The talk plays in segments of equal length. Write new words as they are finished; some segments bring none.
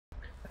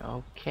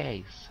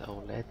Okay,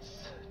 so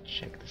let's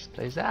check this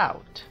place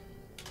out.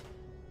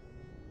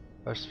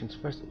 First things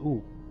first.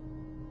 Ooh,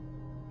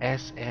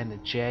 S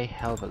and J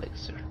Health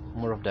Elixir.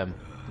 More of them.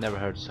 Never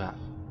heard to have.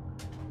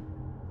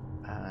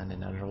 And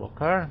another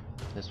locker.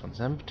 This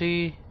one's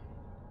empty.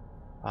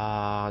 The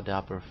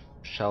upper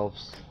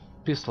shelves.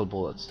 Pistol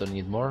bullets. Don't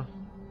need more.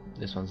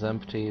 This one's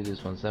empty.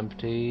 This one's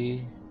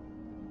empty.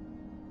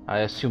 I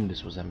assume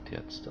this was empty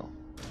yet still.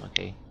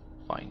 Okay,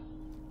 fine.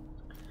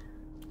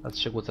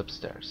 Let's check what's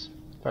upstairs.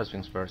 First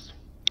things first.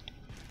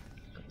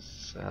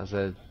 As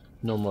a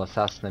normal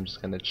assassin, I'm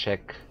just gonna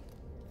check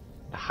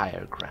the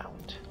higher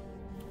ground.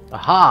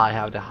 Aha! I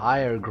have the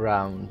higher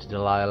ground,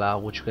 Delilah.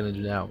 What you gonna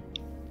do now?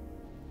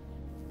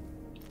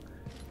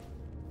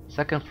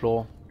 Second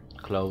floor,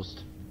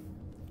 closed.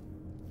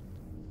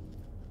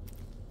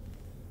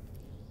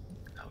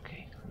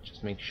 Okay,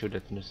 just make sure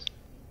that there's...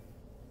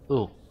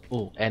 Ooh,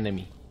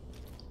 enemy.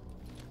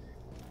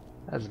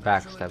 Let's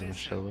backstab,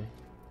 shall we?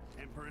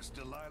 Empress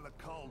Delilah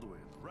Caldwin,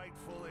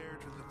 rightful heir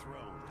to the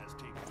throne, has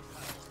taken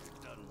power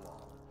in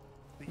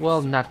Dunwall.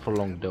 Well, not for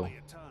long though.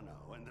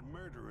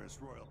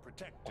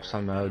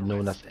 Somehow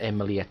known as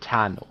Emily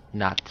Atano,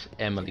 not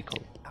Emily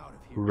Cole.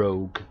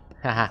 Rogue.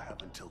 Haha.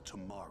 Have until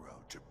tomorrow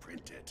to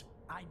print it.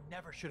 I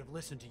never should have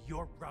listened to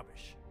your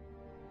rubbish.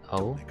 Oh?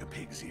 Don't make a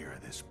pig's ear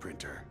of this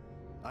printer.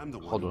 I'm the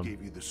one who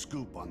gave you the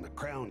scoop on the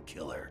crown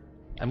killer.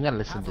 I'm gonna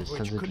listen Half to of this,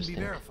 which sounds couldn't be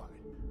interesting. verified.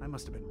 I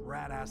must have been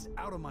rat-assed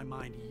out of my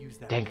mind to use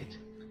that. Dang name. it.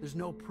 There's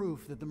no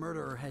proof that the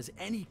murderer has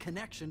any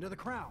connection to the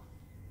crown.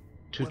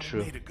 Too Well,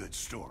 true. It made a good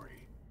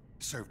story.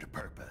 Served a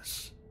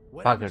purpose.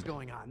 Whatever's Buggered.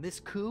 going on, this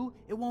coup,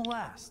 it won't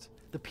last.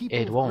 The people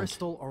It of won't.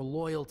 Bristol are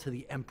loyal to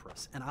the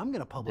Empress, and I'm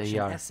gonna publish They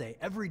an are. essay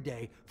every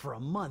day for a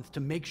month to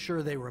make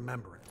sure they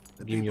remember it.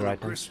 The Give me your people of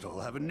items. Bristol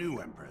have a new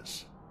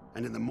empress.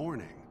 And in the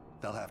morning,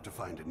 they'll have to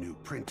find a new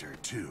printer,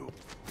 too.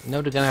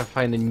 Now they're gonna have to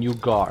find a new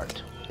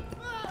guard.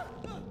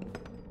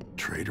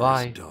 Traitorous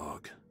Bye.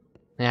 dog.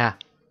 Yeah.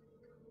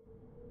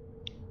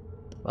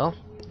 Well,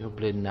 you're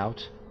bleeding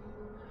out.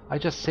 I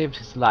just saved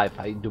his life,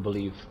 I do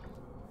believe.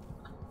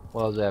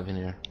 What else do I have in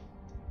here?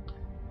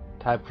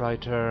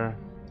 Typewriter,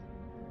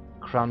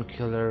 crown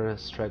killer,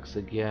 strikes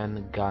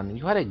again, gun.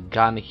 You had a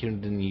gun here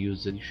and didn't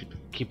use it. You should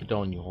keep it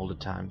on you all the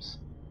times.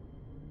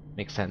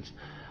 Makes sense.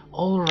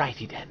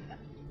 Alrighty then.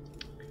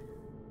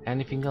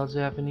 Anything else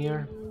you have in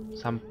here?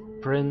 Some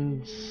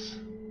prints,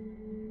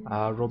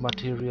 raw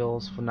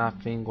materials for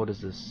nothing. What is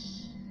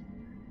this?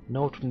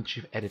 Note from the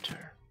chief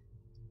editor.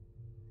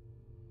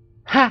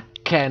 Ha!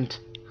 Kent!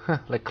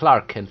 Like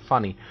Clark Kent,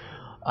 funny.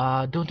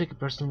 Don't take it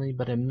personally,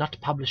 but I'm not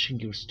publishing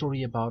your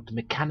story about the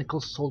mechanical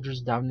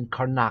soldiers down in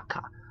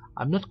Karnaka.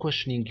 I'm not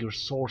questioning your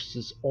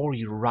sources or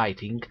your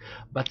writing,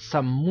 but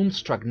some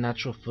moonstruck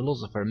natural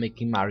philosopher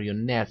making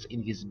marionettes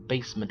in his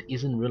basement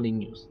isn't really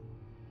news.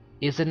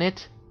 Isn't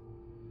it?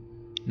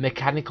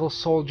 Mechanical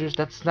soldiers,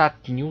 that's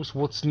not news.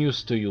 What's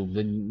news to you?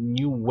 The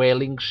new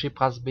whaling ship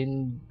has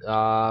been,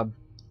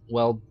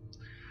 well,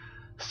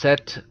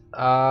 set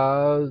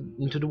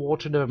into the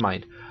water. Never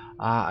mind.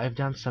 I've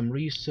done some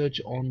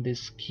research on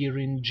this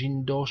Kirin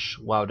Jindosh.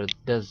 Wow, that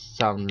does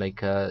sound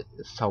like a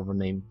sober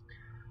name.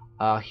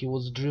 He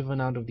was driven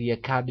out of the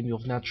Academy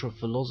of Natural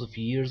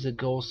Philosophy years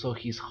ago, so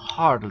he's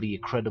hardly a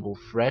credible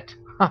threat.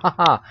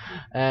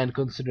 And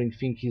considering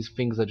his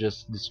things are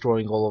just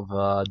destroying all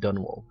of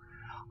Dunwall.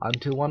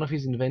 Until one of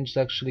his inventions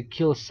actually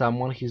kills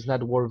someone, he's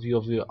not worthy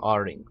of your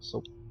arding.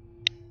 So,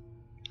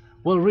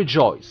 well,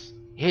 rejoice.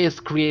 His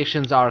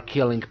creations are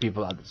killing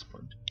people at this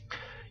point. You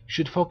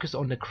should focus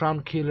on the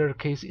crown killer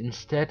case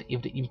instead.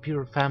 If the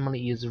Imperial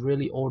family is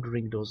really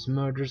ordering those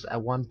murders, I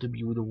want to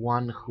be the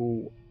one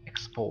who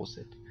exposes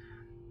it.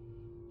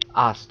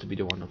 Us to be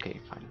the one.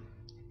 Okay, fine.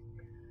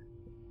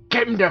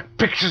 Get me the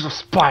pictures of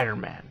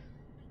Spider-Man.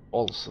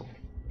 Also.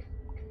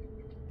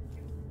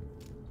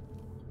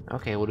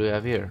 Okay, what do we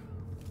have here?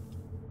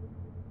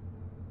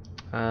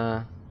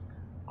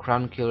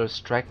 Crown killer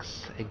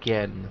strikes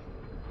again.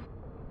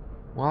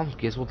 Well,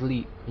 guess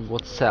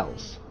what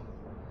sells?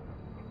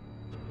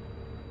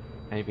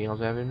 Anything else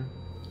we have in?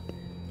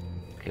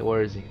 Okay,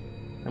 where is he?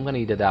 I'm gonna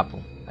eat that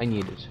apple. I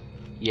need it.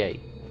 Yay.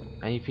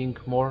 Anything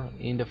more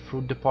in the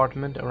fruit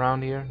department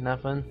around here?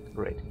 Nothing?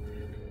 Great.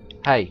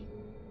 Hey.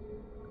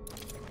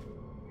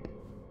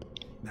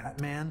 That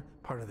man,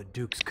 part of the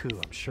Duke's coup,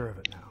 I'm sure of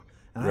it now.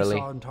 And Really? I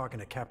saw him talking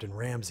to Captain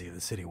Ramsey of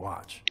the City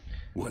Watch.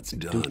 What's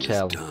Do done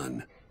tell. is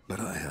done, but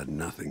I had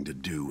nothing to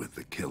do with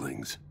the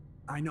killings.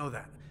 I know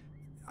that.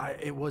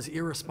 It was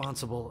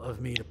irresponsible of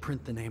me to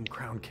print the name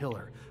Crown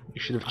Killer. You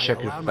should have I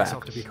checked your allowed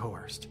myself facts. to be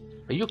coerced.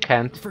 But you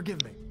can't.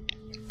 Forgive me.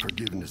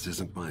 Forgiveness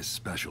isn't my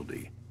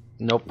specialty.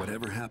 Nope.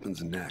 Whatever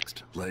happens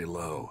next, lay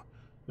low.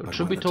 But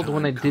Truth be when the told,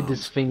 when I time did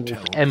this comes, thing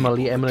tell with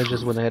Emily, people the Emily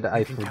just truth. went ahead,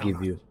 I can count forgive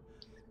on you. it.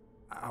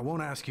 I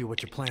won't ask you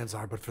what your plans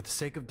are, but for the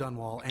sake of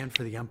Dunwall and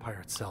for the Empire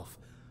itself,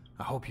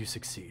 I hope you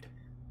succeed.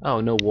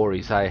 Oh, no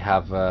worries. I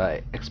have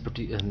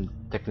expertise and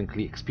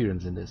technically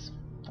experience in this.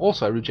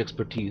 Also, I reach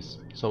expertise.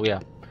 So yeah,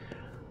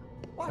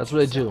 that's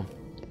what I do.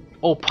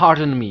 Oh,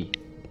 pardon me.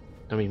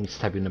 Don't make me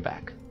stab you in the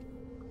back.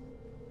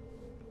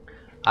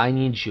 I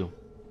need you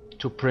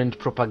to print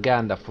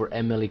propaganda for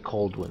Emily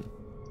Caldwin.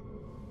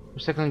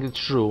 It's technically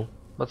true,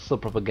 but still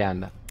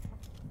propaganda.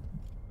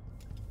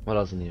 What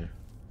else in here?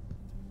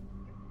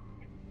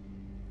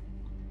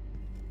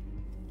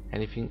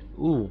 Anything?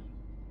 Ooh,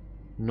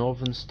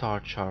 Northern Star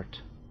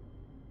chart.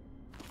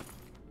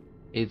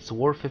 It's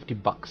worth 50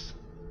 bucks.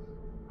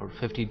 Or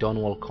 50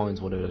 Donwell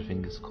coins, whatever that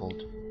thing is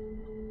called.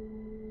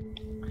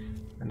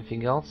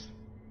 Anything else?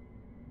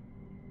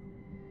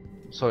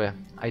 So yeah,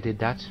 I did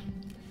that.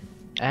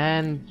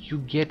 And you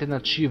get an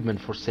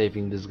achievement for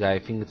saving this guy. I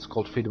think it's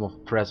called freedom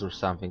of press or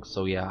something.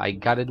 So yeah, I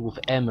got it with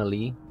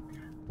Emily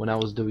when I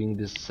was doing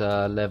this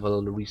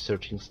level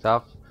researching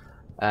stuff.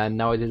 And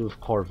now I did it with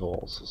Corvo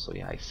also. So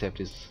yeah, I saved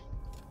his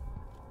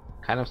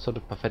kind of sort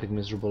of pathetic,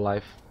 miserable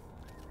life.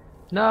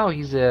 Now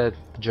he's a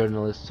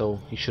journalist, so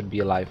he should be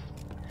alive.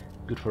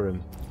 Good for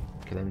him.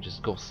 Okay, let me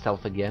just go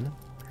stealth again,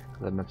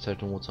 because I'm not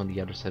certain what's on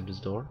the other side of this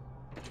door.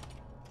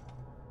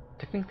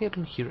 Technically I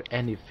don't hear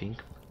anything,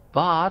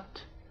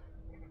 but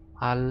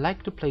I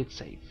like to play it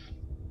safe.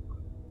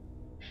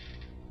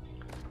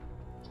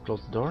 Let's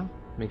close the door,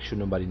 make sure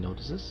nobody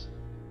notices.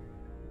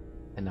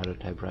 Another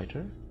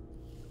typewriter.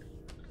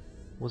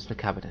 What's in the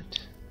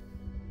cabinet?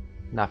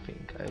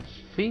 Nothing. I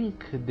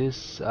think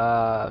this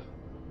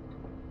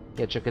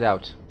yeah, check it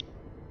out.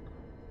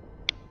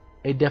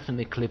 It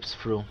definitely clips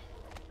through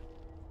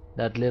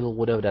that little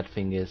whatever that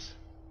thing is.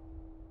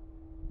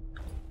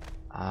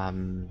 A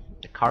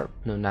carp?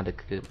 No, not a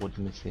clip. What's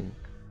missing?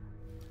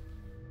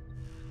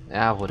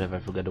 Ah, whatever. I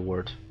forgot the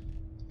word.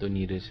 Don't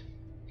need it.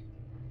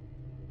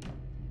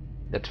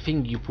 That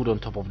thing you put on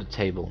top of the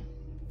table.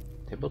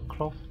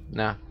 Tablecloth?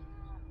 Nah.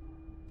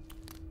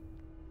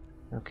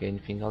 Okay.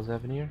 Anything else I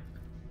have in here?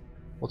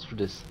 What's for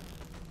this?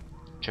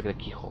 Check the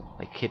keyhole.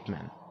 Like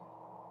Hitman.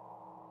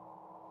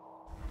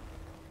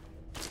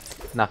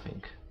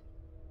 Nothing.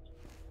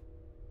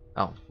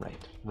 Oh,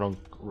 right.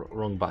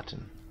 Wrong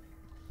button.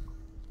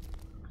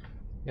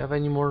 You have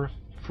any more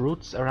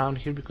fruits around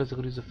here? Because I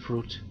could use a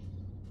fruit.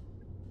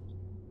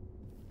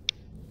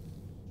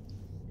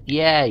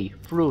 Yay!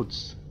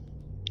 Fruits!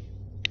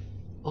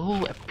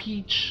 Oh, a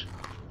peach!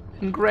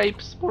 And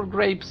grapes! More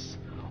grapes!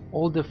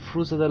 All the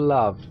fruits that I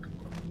love.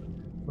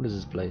 What is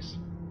this place?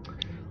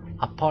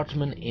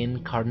 Apartment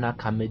in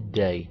Karnaka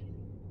midday.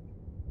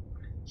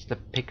 It's the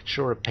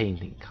picture or a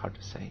painting? Hard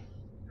to say.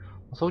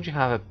 Also, would you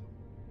have a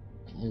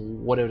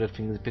whatever that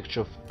thing is, a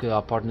picture of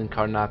apartment in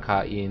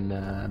Karnaka in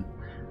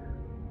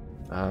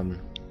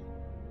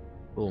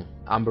oh,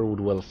 Amberwood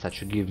Well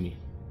statue, give me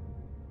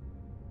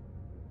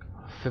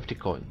 50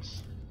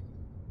 coins.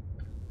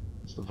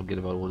 Let's not forget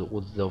about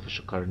what's the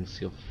official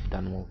currency of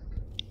Dunwall.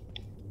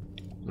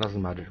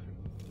 Doesn't matter.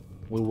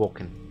 We're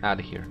walking out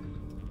of here.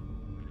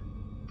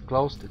 It's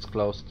closed, it's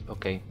closed,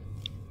 okay.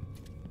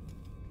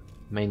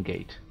 Main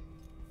gate.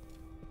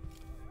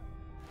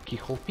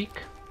 Keyhole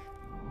peek.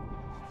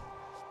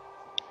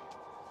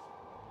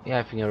 Yeah,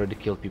 I think I already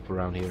killed people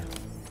around here.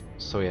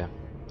 So yeah.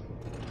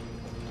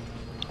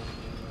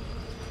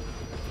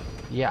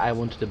 Yeah, I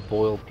went to the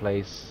Boyle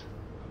place.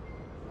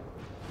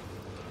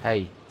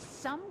 Hey.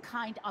 Some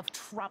kind of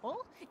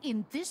trouble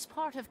in this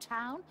part of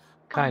town?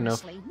 Kind of.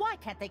 Honestly, why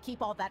can't they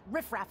keep all that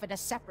riffraff in a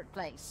separate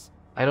place?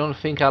 I don't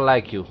think I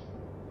like you.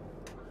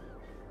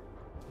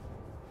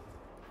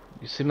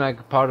 You seem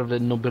like part of the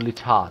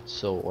nobilitat,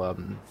 so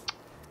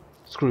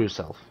screw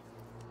yourself.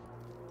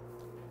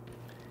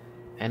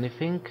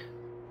 Anything?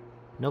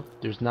 Nope,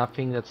 there's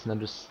nothing. That's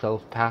another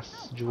stealth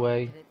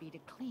passageway. How would it be to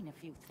clean a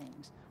few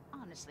things?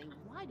 Honestly,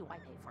 why do I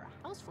pay for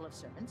a house full of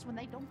servants when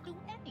they don't do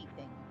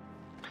anything?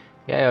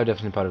 Yeah, you're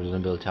definitely part of the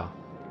nobility.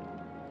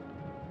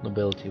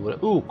 Nobility.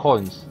 What? Ooh,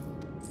 coins.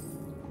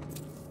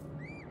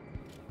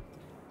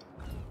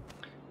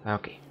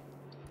 Okay.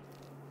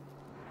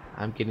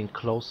 I'm getting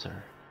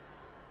closer.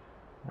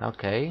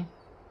 Okay.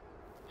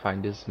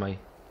 Fine, this is my...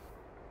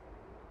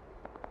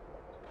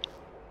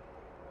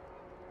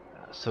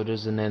 So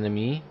there's an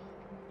enemy.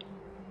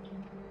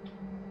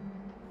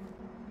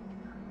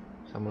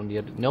 Someone on the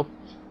other... Nope.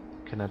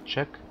 Cannot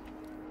check.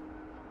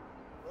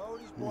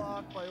 Road is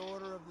blocked by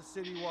order of the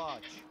city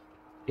watch.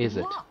 Is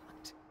it?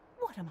 Blocked?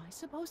 What am I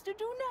supposed to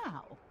do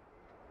now?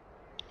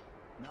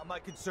 Not my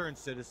concern,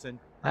 citizen.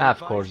 Ah, of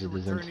course it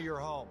Return isn't. to your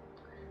home.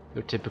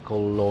 Your typical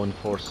law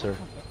enforcer.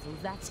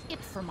 That's it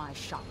for my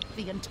shop.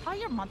 The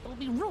entire month will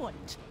be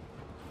ruined.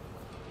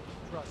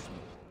 Trust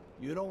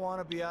me. You don't want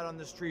to be out on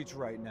the streets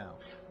right now.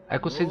 I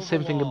could say the Move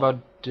same thing along.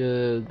 about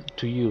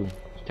to you,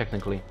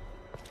 technically.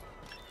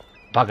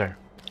 Bugger.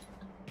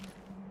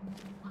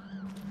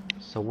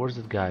 So where's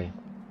that guy?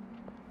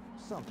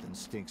 Something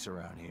stinks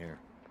around here.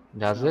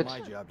 Does It's it? not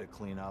my job to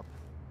clean up.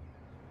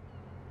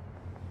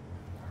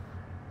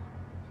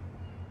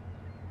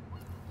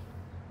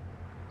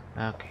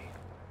 Okay.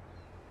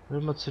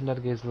 Very much so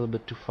that guy is a little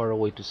bit too far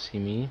away to see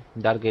me.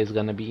 That guy is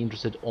gonna be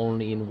interested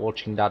only in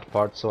watching that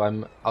part, so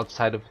I'm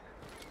outside of...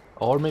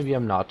 Or maybe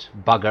I'm not.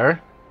 Bugger!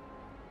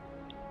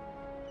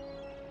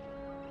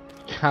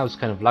 I was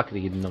kind of lucky that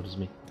he didn't notice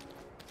me.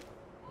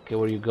 Okay,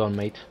 where you going,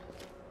 mate?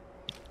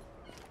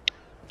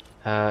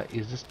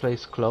 Is this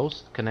place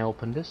closed? Can I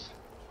open this?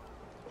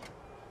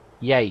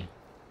 Yay!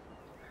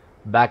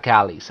 Back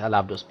alleys. I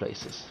love those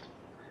places.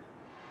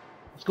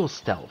 Let's go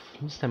stealth.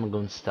 This time I'm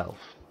going stealth.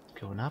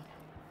 Going up.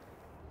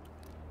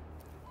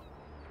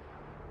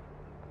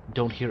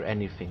 Don't hear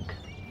anything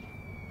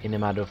in a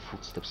matter of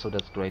footsteps, so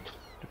that's great.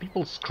 The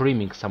people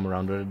screaming somewhere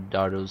around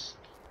there are those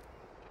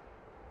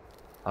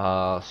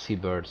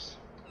seabirds.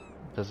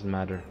 Doesn't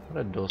matter.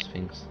 What are those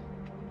things?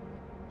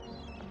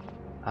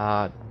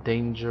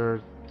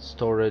 Danger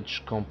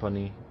storage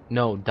company.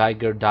 No,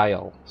 Tiger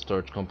Dial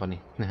storage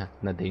company.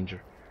 Not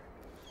danger.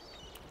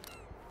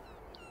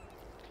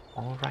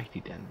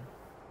 Alrighty then.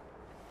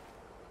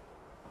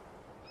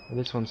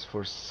 This one's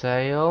for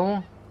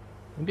sale.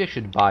 Maybe I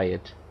should buy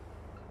it.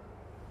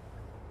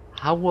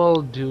 How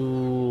well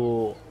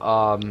do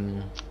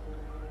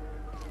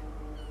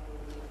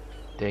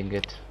dang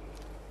it.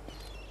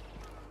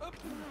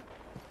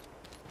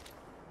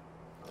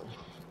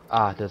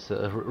 That's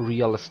a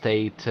real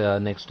estate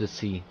next to the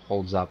sea.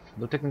 Holds up.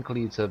 But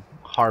technically it's a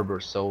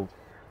harbor, so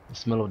the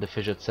smell of the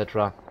fish,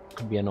 etc.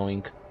 could be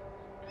annoying.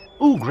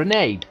 Ooh,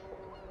 grenade!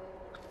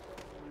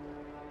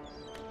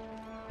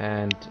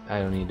 And I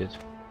don't need it.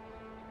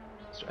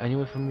 Is there any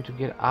way for me to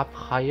get up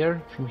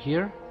higher from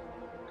here?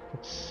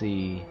 Let's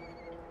see.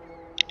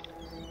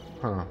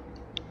 Huh.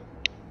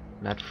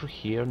 Not through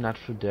here, not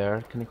through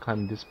there. Can I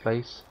climb this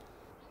place?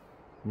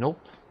 Nope.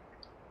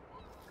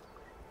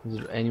 Is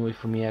there any way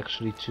for me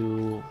actually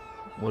to...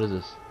 What is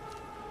this?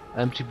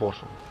 Empty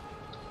bottle.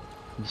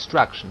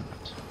 Distraction.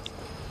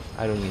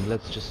 I don't need.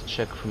 Let's just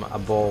check from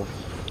above.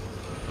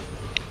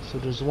 So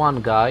there's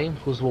one guy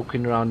who's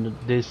walking around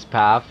this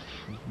path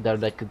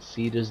that I could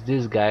see. There's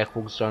this guy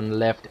who walks around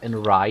left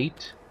and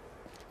right.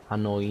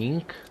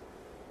 Annoying.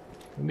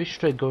 Maybe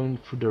should I go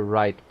through the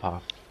right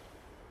path?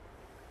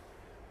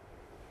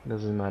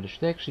 Doesn't matter.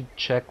 Should I actually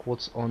check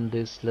what's on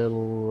this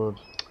little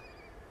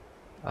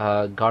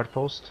guard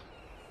post?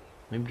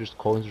 Maybe just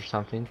coins or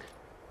something.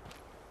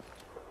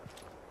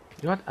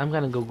 You know what? I'm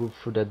gonna go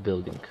through that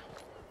building.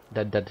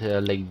 That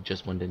lady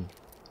just went in.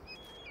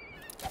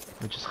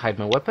 I just hide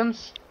my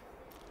weapons.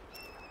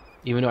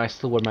 Even though I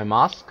still wear my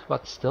mask,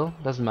 but still,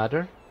 doesn't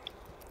matter.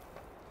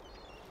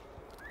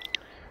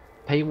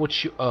 Pay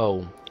what you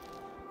owe.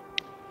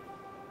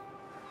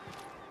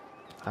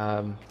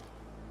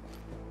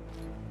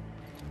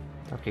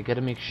 Okay,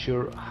 gotta make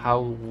sure.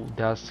 How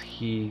does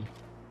he...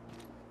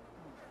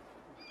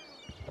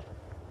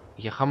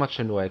 Yeah, how much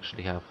do I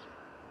actually have?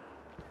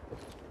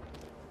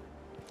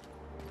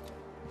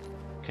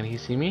 Can he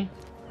see me?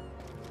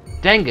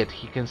 Dang it,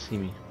 he can see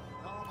me.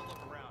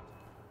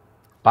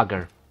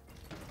 Bugger.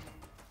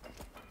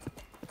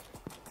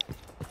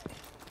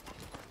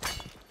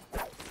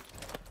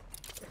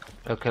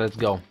 Okay, let's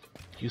go.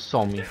 You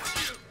saw me.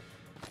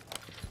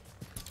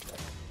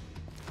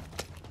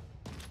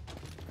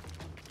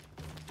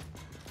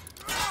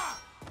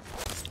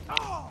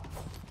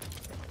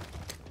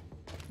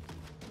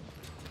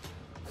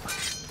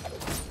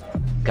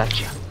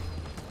 Gotcha.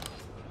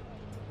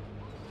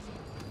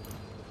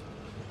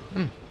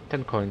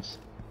 10 coins.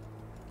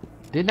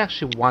 Didn't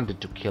actually wanted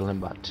to kill him,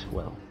 but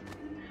well,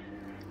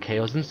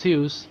 chaos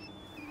ensues.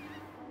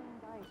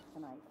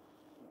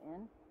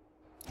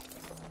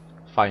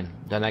 Fine,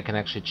 then I can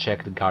actually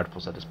check the guard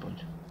post at this point.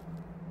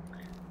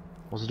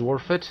 Was it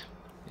worth it?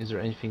 Is there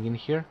anything in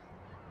here?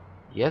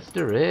 Yes,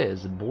 there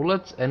is.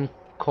 Bullets and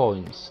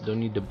coins. Don't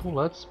need the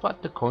bullets,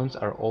 but the coins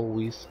are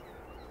always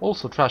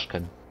also trash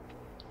can.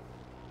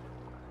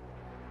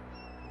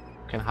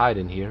 Can hide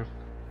in here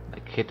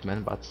like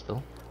hitman, but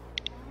still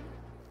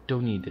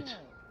don't need it.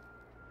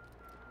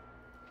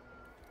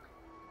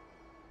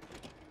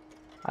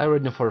 I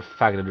already know for a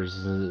fact that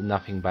there's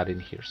nothing bad in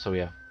here, so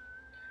yeah.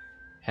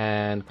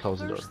 And close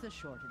the door. First the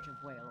shortage of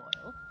whale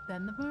oil,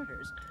 then the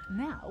murders.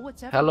 Now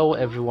what's Hello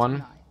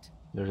everyone.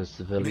 There's a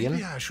civilian.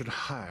 Maybe I should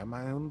hire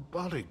my own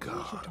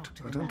bodyguard.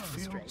 I don't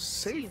feel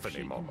safe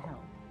anymore.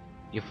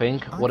 You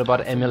think? What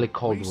about Emily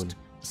Caldwell?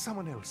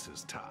 Someone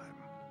else's time.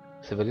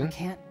 Civilian?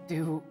 Can't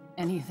do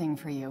anything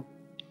for you.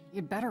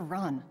 You'd better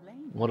run.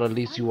 Well, at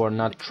least you are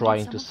not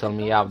trying to sell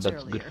me out.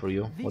 That's good for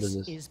you. What is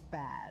this? Is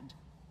bad.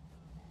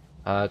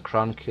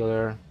 Crown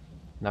killer.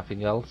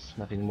 Nothing else.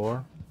 Nothing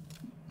more.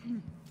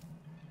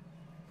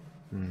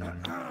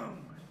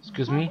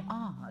 Excuse me?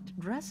 Odd,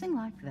 dressing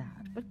like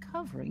that, but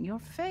covering your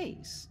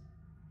face.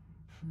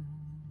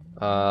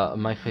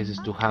 My face is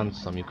too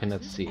handsome. You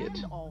cannot see it.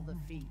 And all the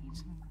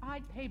fees.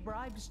 I'd pay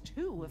bribes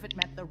too if it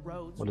meant the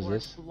roads What is were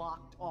this?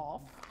 blocked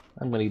off.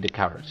 I'm gonna eat a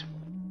carrot.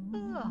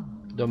 Ugh.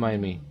 Don't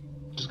mind me.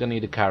 Just gonna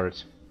eat a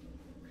carrot.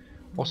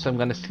 Also, I'm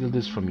gonna steal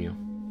this from you.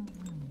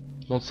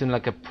 Don't seem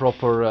like a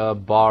proper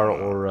bar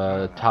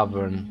or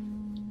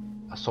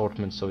tavern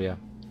assortment, so yeah.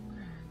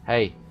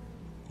 Hey,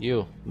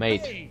 you,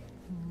 mate. Hey,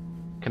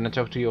 Can I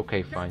talk to you?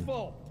 Okay, fine.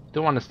 careful.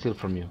 Don't want to steal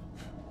from you.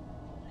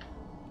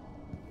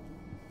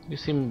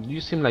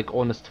 You seem like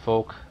honest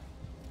folk,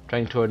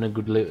 trying to earn a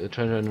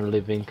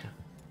living.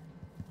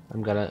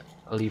 I'm gonna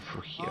leave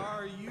through here.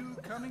 Are you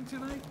coming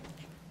tonight?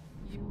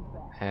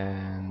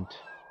 And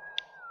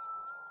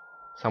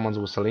Someone's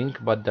whistling,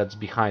 but that's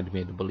behind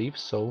me, I believe,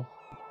 so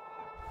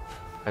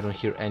I don't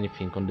hear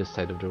anything on this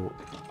side of the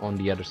on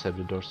the other side of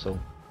the door, so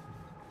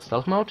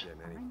stealth mode?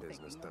 Getting any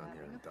business done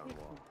here in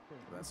Dunwall.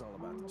 That's all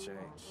about to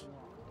change.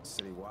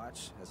 City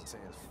Watch has its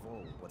hands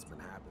full with what's been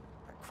happening.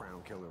 That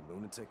crown killer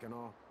lunatic and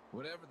all.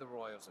 Whatever the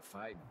royals are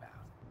fighting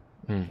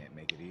about, can't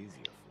make it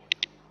easier for them.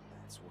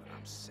 That's what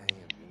I'm saying.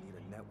 We need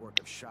a network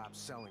of shops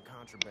selling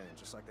contraband,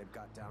 just like they've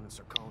got down in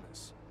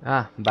Sarkonis.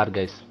 Ah, bad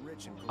guys.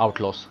 Rich and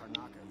Outlaws.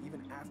 Karnaca,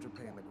 even after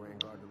paying the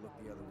Grand Guard to look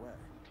the other way.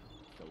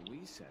 So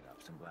we set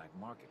up some black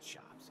market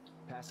shops,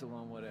 pass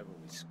along whatever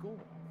we score,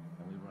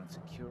 and we run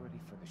security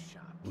for the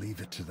shop. Leave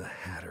it to the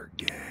Hatter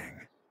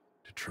gang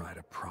to try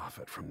to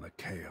profit from the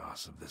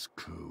chaos of this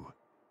coup.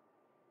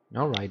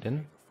 Alright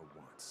then. For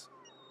once.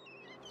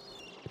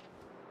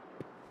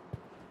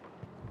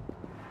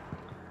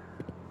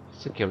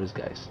 Secure these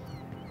guys.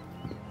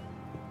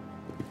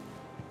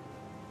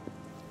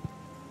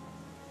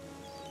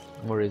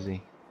 Where is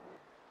he?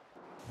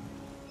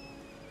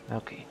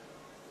 Okay.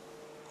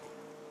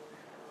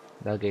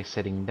 That guy's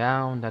sitting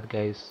down, that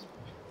guy's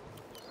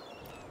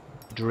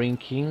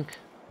drinking.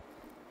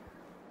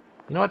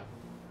 You know what?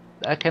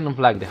 I kind of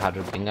like the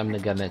Hatter thing. I'm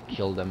not gonna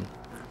kill them.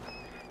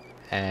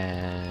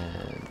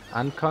 And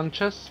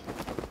unconscious.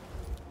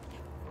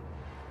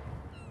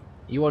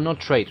 You are not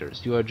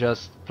traitors. You are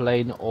just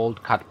plain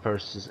old cut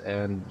purses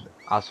and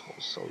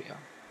assholes. So yeah,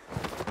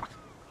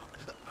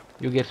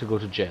 you get to go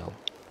to jail.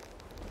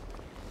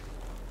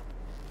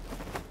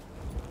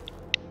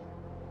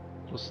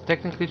 Was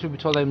technically, to be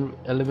told, I'm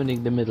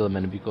eliminating the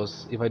middleman,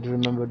 because if I do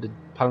remember, the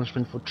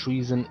punishment for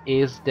treason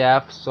is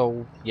death.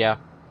 So yeah,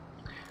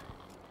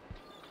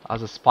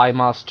 as a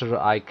spymaster,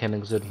 I can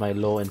exert my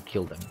law and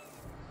kill them.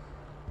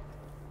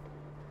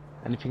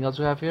 Anything else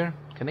we have here?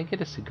 Can I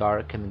get a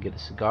cigar? Can I get a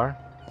cigar?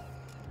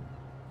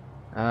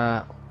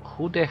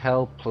 Who the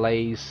hell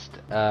placed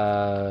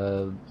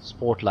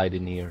spotlight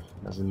in here?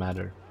 Doesn't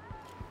matter.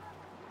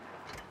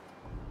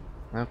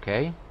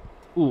 Okay.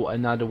 Ooh,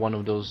 another one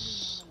of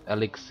those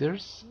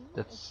elixirs.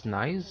 That's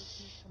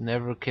nice.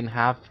 Never can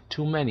have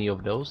too many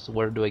of those.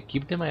 Where do I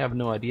keep them? I have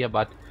no idea,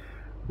 but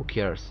who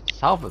cares?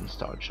 Southern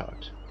Star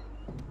Chart.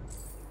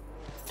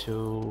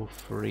 2,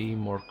 3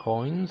 more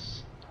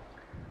coins.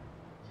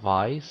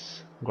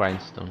 Vice.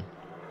 Grindstone.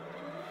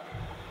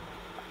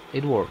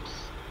 It works.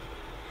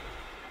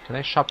 Can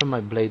I sharpen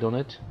my blade on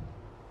it?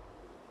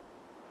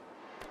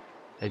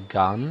 A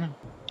gun.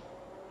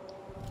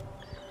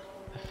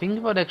 I think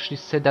if I'd actually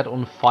set that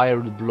on fire,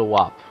 it would blow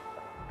up.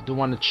 I don't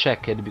want to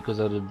check it because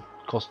it would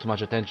cost too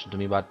much attention to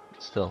me, but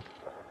still.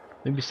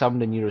 Maybe some in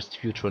the nearest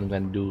future I'm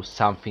going to do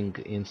something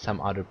in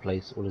some other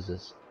place. What is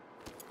this?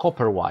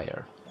 Copper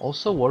wire.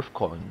 Also worth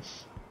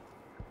coins.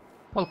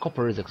 Well,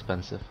 copper is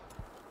expensive,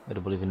 I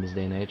do believe, in this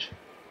day and age.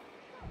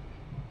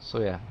 So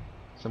yeah,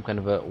 some kind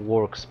of a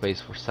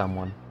workspace for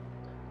someone.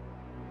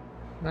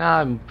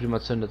 I'm pretty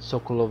much certain that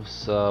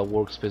Sokolov's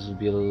workspace will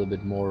be a little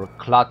bit more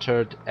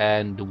cluttered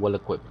and well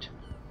equipped.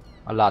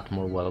 A lot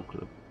more well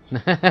equipped.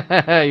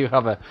 You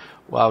have a...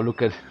 Wow,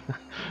 look at...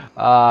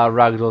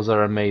 ragdolls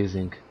are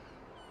amazing.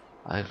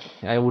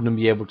 I wouldn't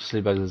be able to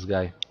sleep like this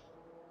guy.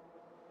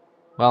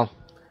 Well...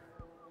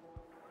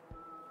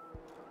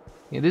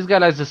 Yeah, this guy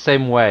likes the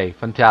same way.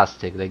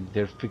 Fantastic. Like,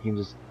 they're freaking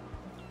just...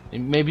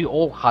 Maybe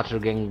all Hatter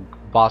gang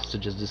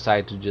bastards just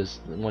decide to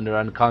just... When they're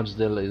unconscious,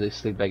 they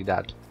sleep like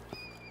that.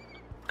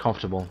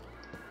 Comfortable.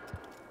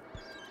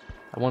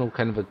 I wonder what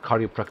kind of a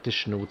cardio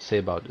practitioner would say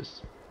about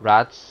this.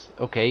 Rats.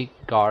 Okay,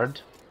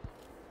 guard.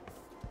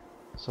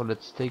 So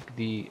let's take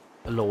the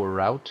lower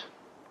route.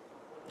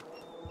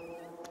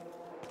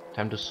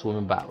 Time to swim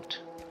about.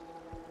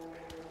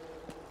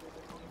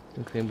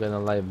 I think I'm gonna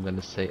lie, I'm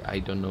gonna say I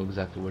don't know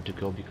exactly where to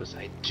go, because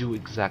I do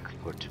exactly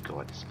where to go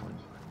at this point.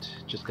 But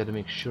just gotta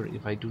make sure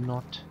if I do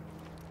not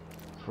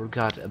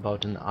forgot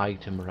about an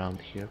item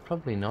around here.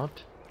 Probably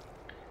not.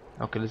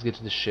 Okay, let's get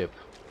to the ship.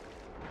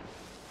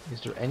 Is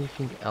there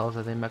anything else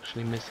that I'm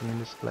actually missing in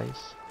this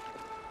place?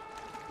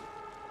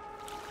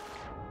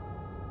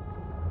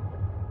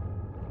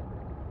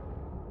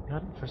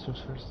 First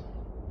things first,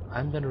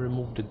 I'm gonna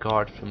remove the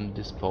guard from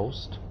this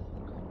post,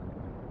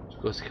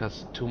 because he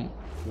has too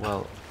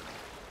well.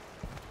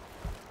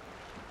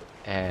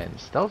 And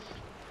stealth.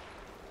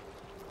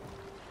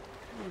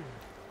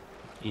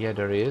 Yeah,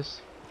 there he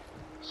is.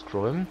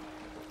 Screw him.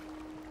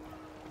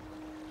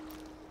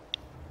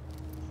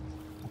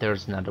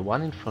 There's another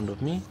one in front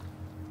of me.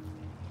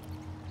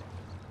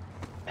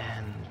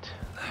 And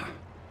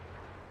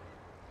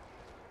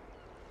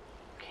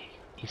okay,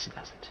 easy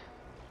does it.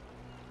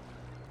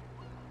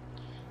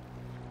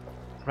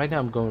 Right now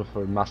I'm going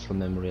for muscle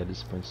memory at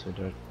this point, so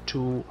there are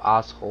 2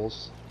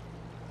 assholes.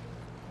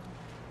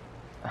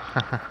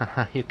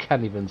 You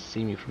can't even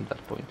see me from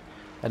that point.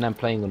 And I'm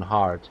playing on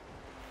hard.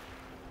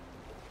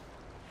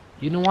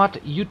 You know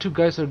what? You 2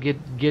 guys are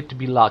get to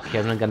be lucky.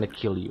 I'm not gonna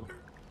kill you.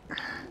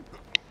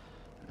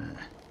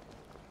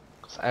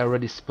 Cause I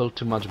already spilled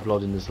too much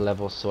blood in this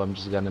level, so I'm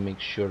just gonna make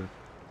sure.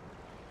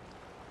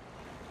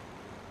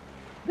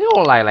 They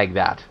all lie like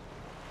that.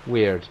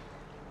 Weird.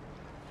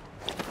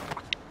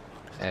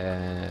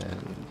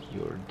 And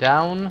you're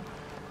down.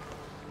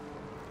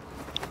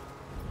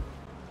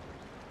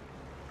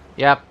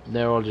 Yep,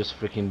 they're all just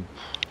freaking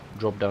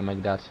drop down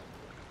like that.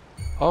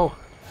 Oh.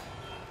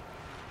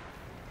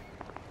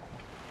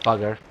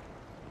 Bugger.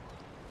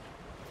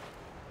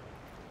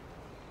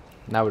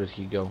 Now where did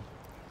he go?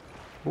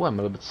 Oh, I'm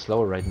a little bit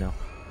slower right now.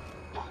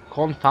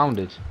 Confound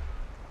it.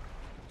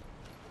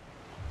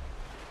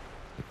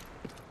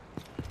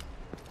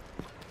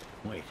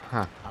 Wait,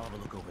 Huh. I'll have a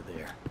look over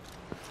there.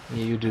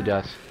 Yeah, you do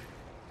that.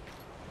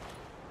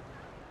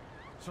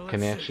 So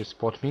Can he let's actually see.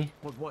 spot me?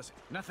 What was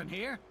it? Nothing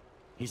here?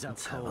 He's out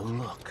Let's have a cold.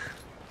 look.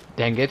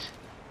 Dang it.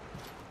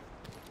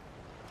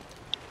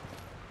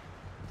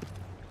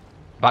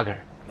 Bugger.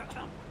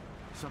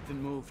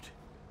 Something moved.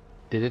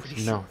 Did it?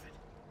 Pretty No. sure of it.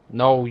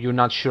 No, you're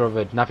not sure of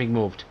it. Nothing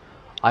moved.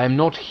 I am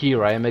not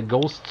here. I am a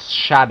ghost's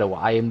shadow.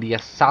 I am the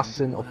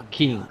assassin of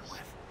kings.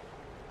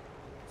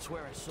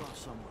 Swear I saw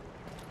someone.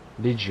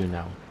 Did you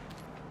now?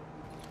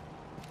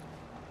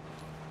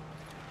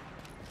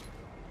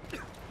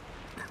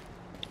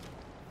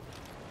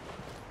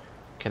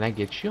 Can I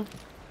get you?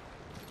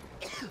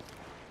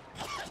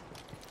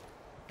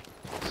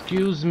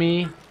 Excuse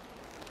me.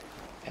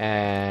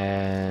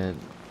 And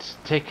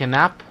take a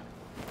nap.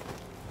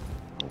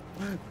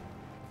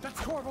 That's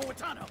Corvo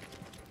Watano.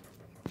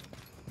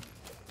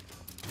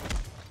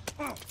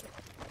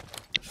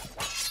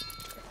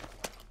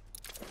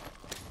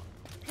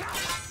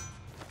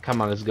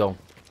 Come on, let's go.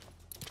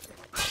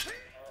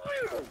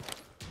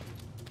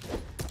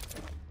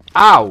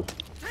 Ow!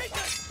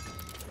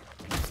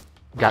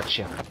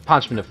 Gotcha.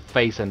 Punch me in the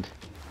face and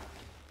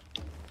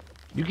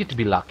you get to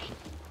be lucky.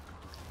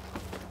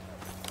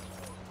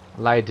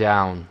 Lie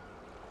down.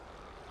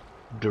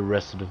 The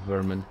rest of the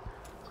vermin.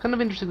 It's kind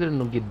of interesting that I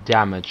don't get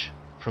damage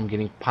from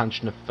getting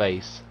punched in the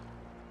face.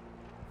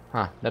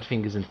 Huh, that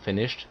thing isn't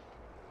finished.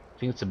 I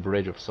think it's a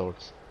bridge of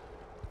sorts.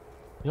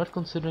 You know what,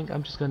 considering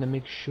I'm just gonna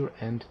make sure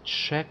and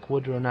check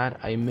whether or not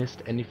I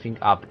missed anything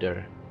up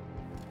there.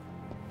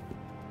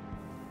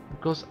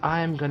 Because I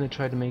am gonna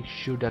try to make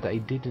sure that I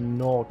did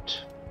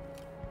not...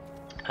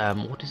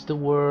 what is the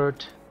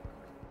word?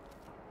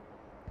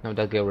 No,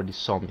 that guy already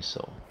saw me,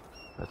 so...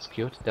 That's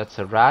cute. That's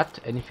a rat.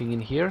 Anything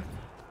in here?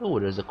 Oh,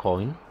 there's a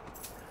coin.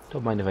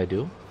 Don't mind if I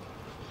do.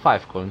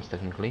 5 coins,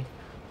 technically.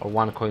 Or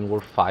 1 coin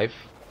worth 5.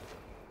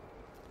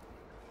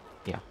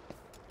 Yeah.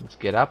 Let's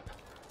get up.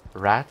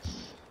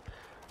 Rats.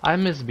 I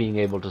miss being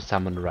able to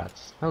summon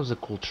rats. That was a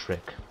cool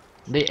trick.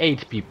 They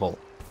ate people.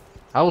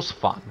 That was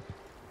fun.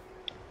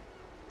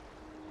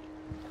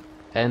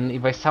 And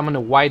if I summon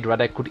a white rat,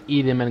 I could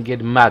eat him and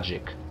get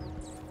magic.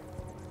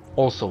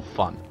 Also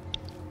fun.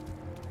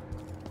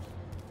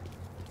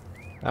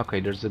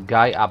 Okay, there's a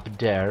guy up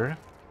there.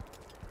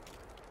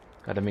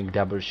 Gotta make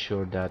double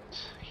sure that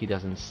he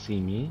doesn't see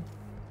me.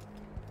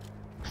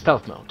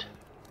 Stealth mode.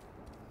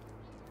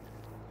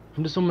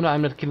 From this moment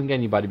I'm not killing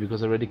anybody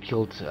because I already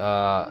killed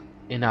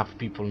enough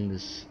people in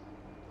this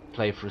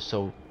playthrough,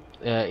 so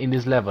in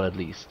this level at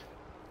least.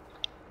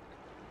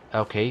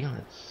 Okay,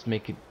 let's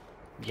make it...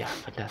 Yeah,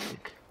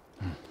 fantastic.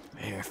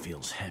 Air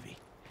feels heavy.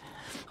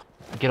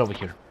 Get over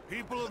here.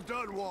 People of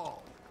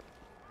Dunwall,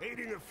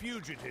 aiding a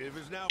fugitive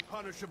is now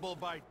punishable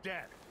by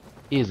death.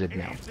 Is it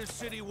now? Aid the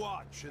city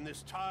watch in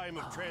this time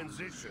of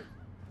transition.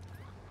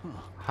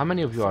 How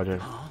many of you are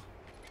there?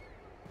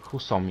 Who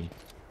saw me?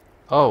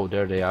 Oh,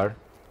 there they are.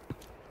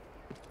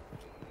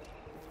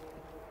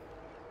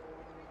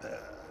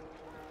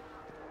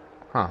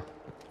 Huh.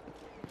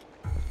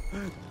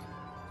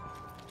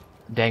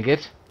 Dang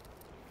it.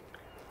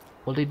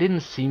 Well, they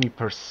didn't see me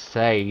per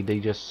se, they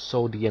just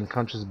saw the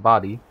unconscious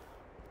body.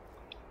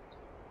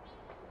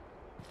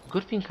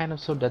 Good thing kind of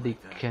so that they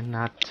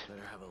cannot...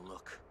 Better have a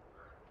look.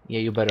 Yeah,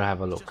 you better have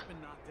a look. Just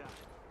been knocked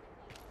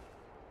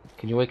out.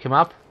 Can you wake him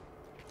up?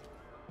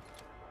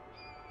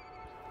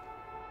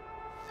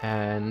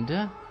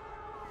 And...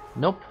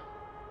 nope.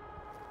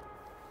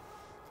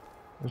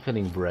 I'm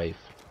feeling brave.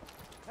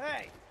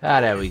 Hey,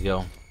 Ah, there we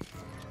go.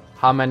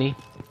 How many?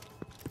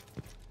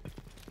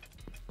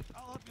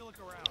 I'll help you look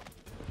around.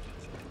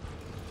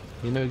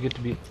 You know you get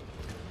to be...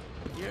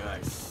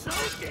 You're so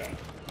dead.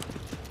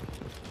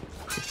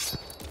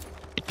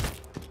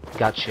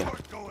 Gotcha.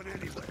 Not going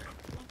anywhere.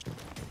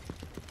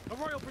 A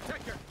royal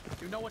protector.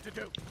 You know what to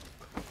do.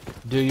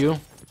 Do you?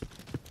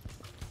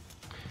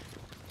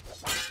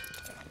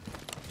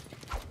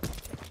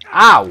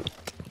 Ow!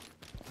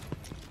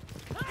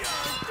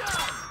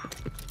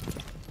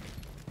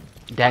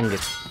 Dang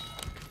it.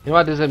 You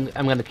know what,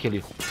 I'm gonna kill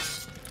you.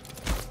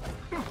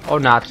 Or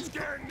not.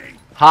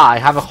 Ha, I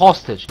have a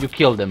hostage. You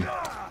killed him.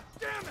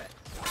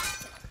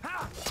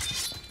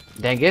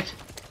 Dang it.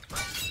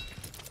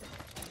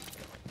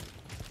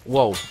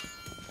 Whoa.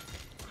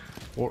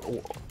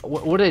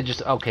 What did I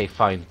just... Okay,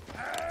 fine.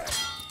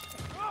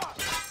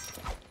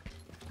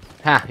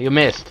 Ha, you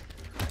missed.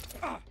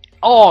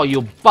 Oh,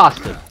 you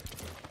bastard.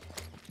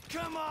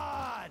 Come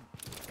on!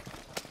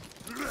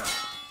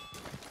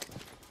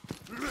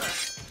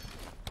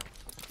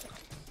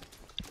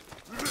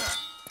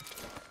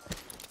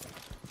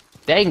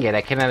 Dang it,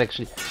 I cannot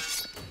actually...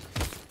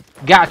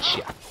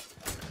 Gotcha!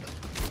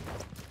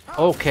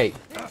 Okay.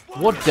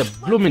 What the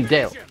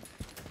Bloomingdale?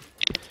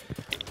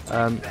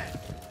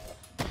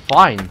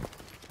 Fine.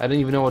 I don't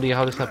even know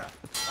how this happened.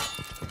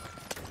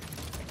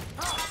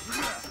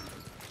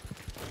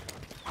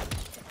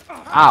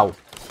 Ow.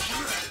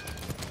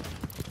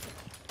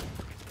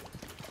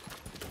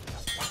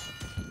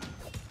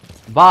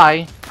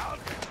 Bye.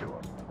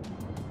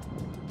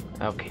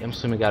 Okay, I'm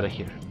swimming out of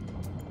here.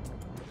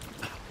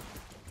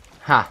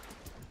 Ha.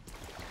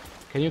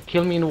 Can you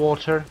kill me in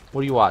water?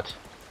 Where you at?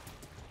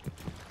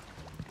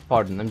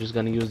 Pardon, I'm just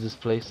gonna use this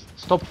place.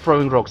 Stop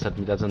throwing rocks at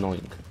me, that's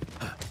annoying.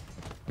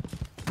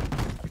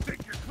 You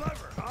think you're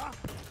clever, huh?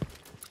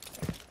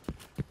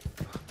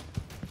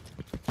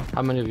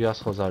 How many of you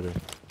assholes are there?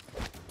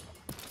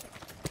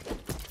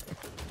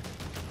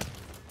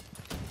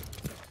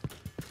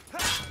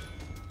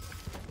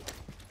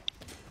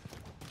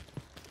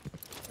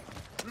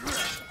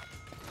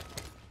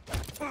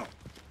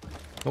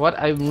 You know what?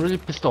 I'm really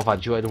pissed off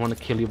at you. I don't want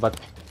to kill you, but...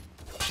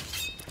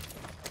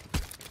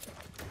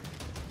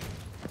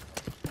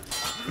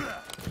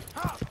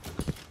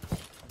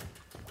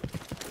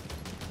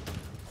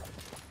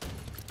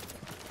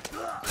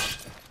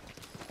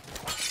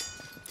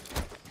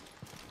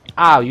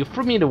 Ow, you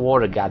threw me in the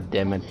water,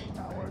 goddammit.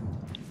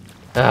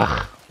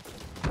 Ugh.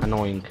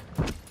 Annoying.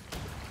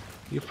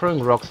 You're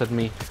throwing rocks at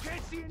me.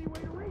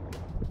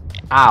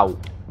 Ow.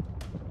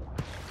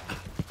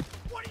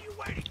 What are you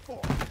waiting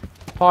for?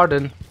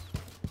 Pardon.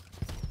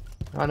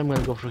 Right, I'm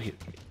gonna go through here.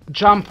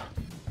 Jump!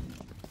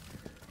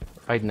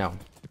 Right now.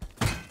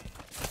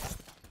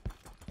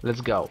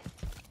 Let's go.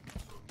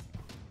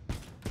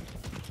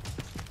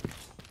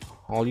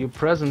 All you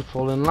present,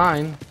 fall in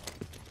line.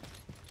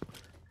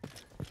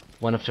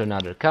 One after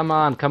another. Come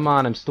on,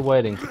 I'm still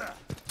waiting.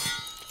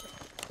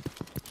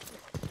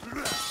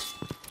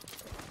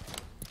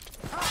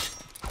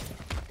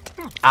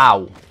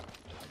 Ow.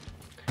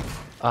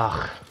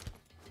 Ugh.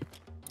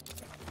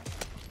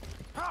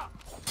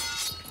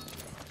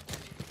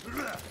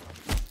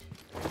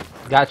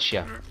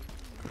 Gotcha.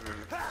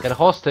 Get a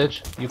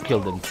hostage, you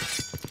killed him.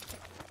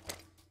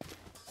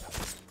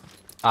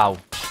 Ow.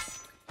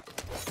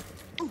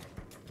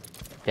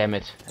 Damn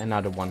it,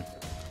 another one.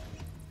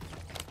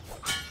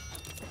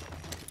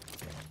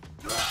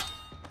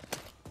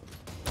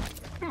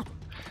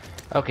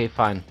 Okay,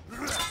 fine.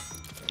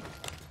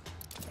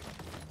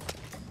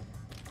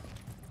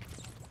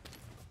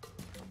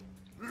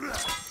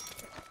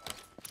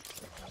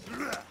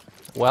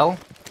 Well,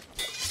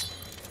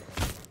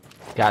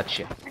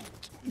 gotcha.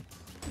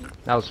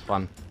 That was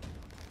fun.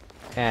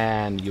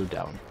 And you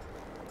down.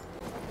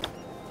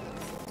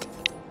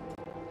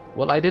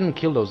 Well, I didn't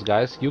kill those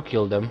guys. You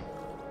killed them.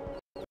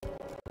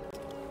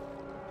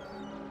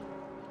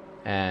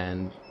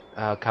 And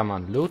come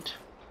on, loot.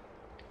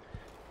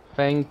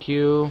 Thank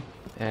you.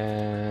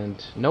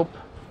 And nope.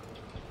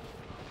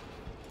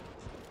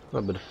 A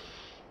little bit of...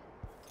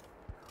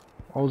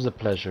 Always a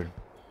pleasure.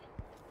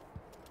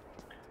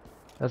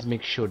 Let's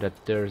make sure that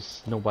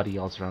there's nobody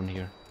else around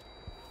here.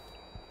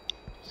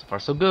 So far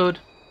so good.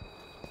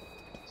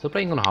 Still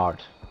playing on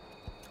hard.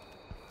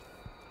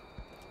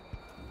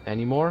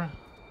 Any more?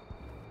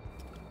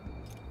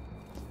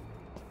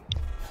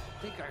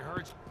 I think I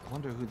heard.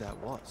 Wonder who that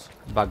was.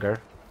 Bugger.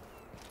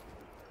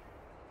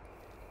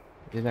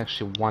 Didn't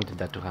actually wanted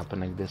that to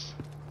happen like this.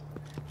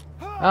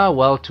 Ah,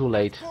 well, too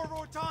late.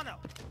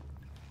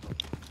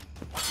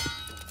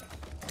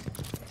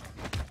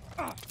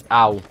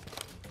 Ow.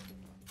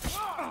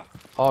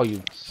 Oh,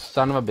 you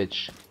son of a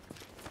bitch.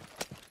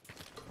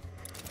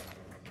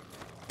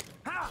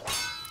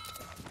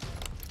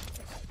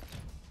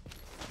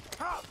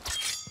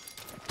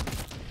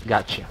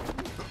 Gotcha.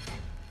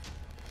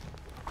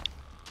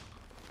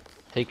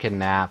 Take a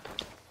nap.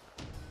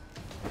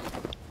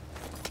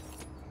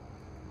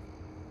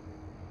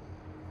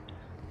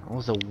 That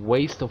was a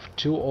waste of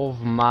 2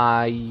 of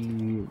my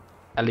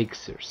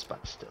elixirs,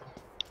 but still.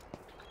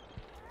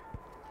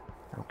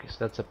 Okay, so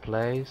that's a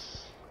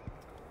place.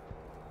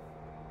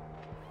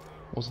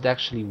 Was it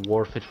actually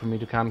worth it for me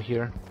to come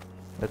here?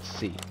 Let's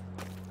see.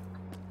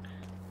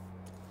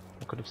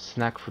 I could have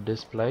snacked for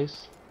this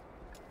place.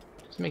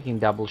 Just making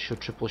double shoot,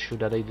 triple shoot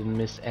that I didn't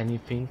miss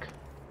anything.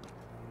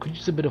 Could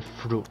use a bit of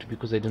fruit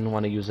because I didn't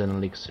want to use an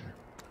elixir.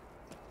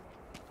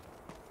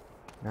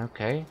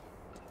 Okay.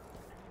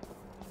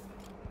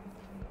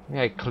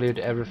 Yeah, I cleared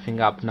everything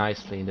up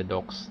nicely in the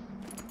docks.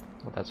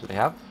 Well, that's what I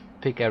have.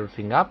 Pick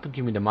everything up,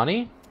 give me the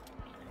money.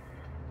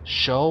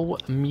 Show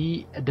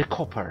me the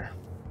copper.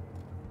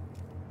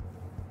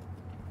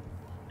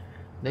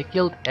 They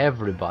killed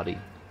everybody.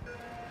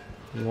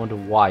 You wonder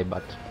why,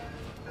 but...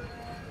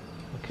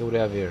 Okay, what do we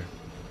have here?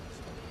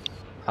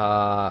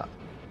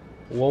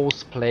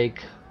 Woe's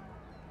Plague,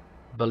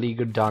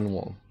 Beleaguered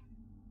Dunwall.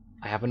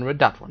 I haven't read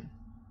that one.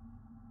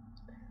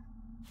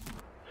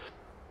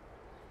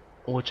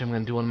 Which I'm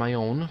gonna do on my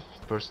own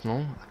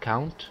personal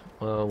account.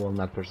 Well,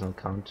 not personal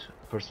account,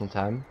 personal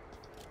time.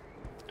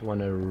 Don't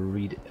wanna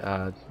read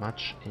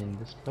much in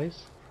this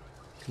place.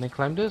 Can I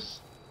climb this?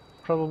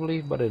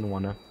 probably, but I didn't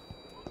wanna.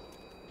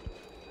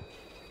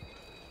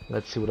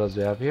 Let's see what else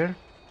we have here.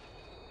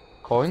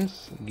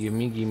 Coins,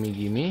 gimme, gimme,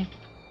 gimme.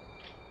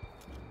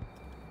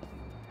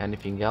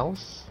 Anything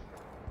else?